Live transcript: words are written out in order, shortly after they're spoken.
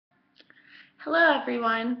Hello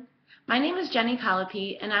everyone. My name is Jenny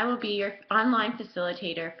Collopy and I will be your online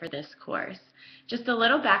facilitator for this course. Just a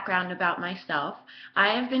little background about myself. I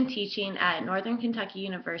have been teaching at Northern Kentucky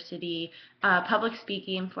University public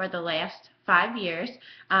speaking for the last 5 years,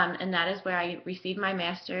 and that is where I received my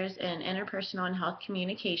master's in interpersonal and health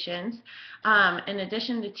communications. In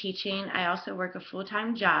addition to teaching, I also work a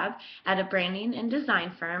full-time job at a branding and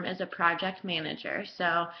design firm as a project manager.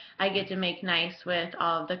 So I get to make nice with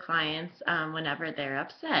all of the clients whenever they're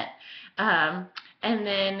upset. Um, and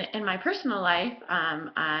then in my personal life,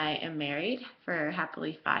 I am married for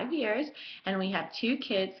happily 5 years, and we have 2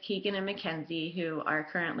 kids, Keegan and Mackenzie, who are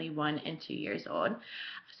currently 1 and 2 years old.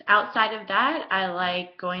 Outside of that, I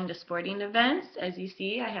like going to sporting events. As you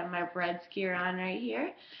see, I have my Reds gear on right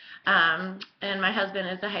here. And my husband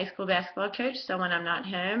is a high school basketball coach, so when I'm not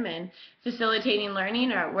home and facilitating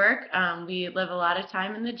learning or at work, we live a lot of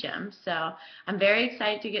time in the gym. So I'm very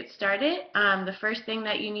excited to get started. The first thing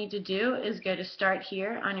that you need to do is go to Start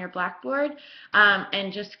Here on your Blackboard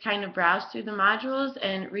and just kind of browse through the modules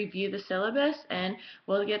and review the syllabus, and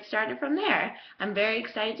we'll get started from there. I'm very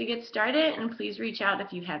excited to get started, and please reach out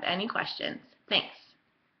if you have any questions. Thanks.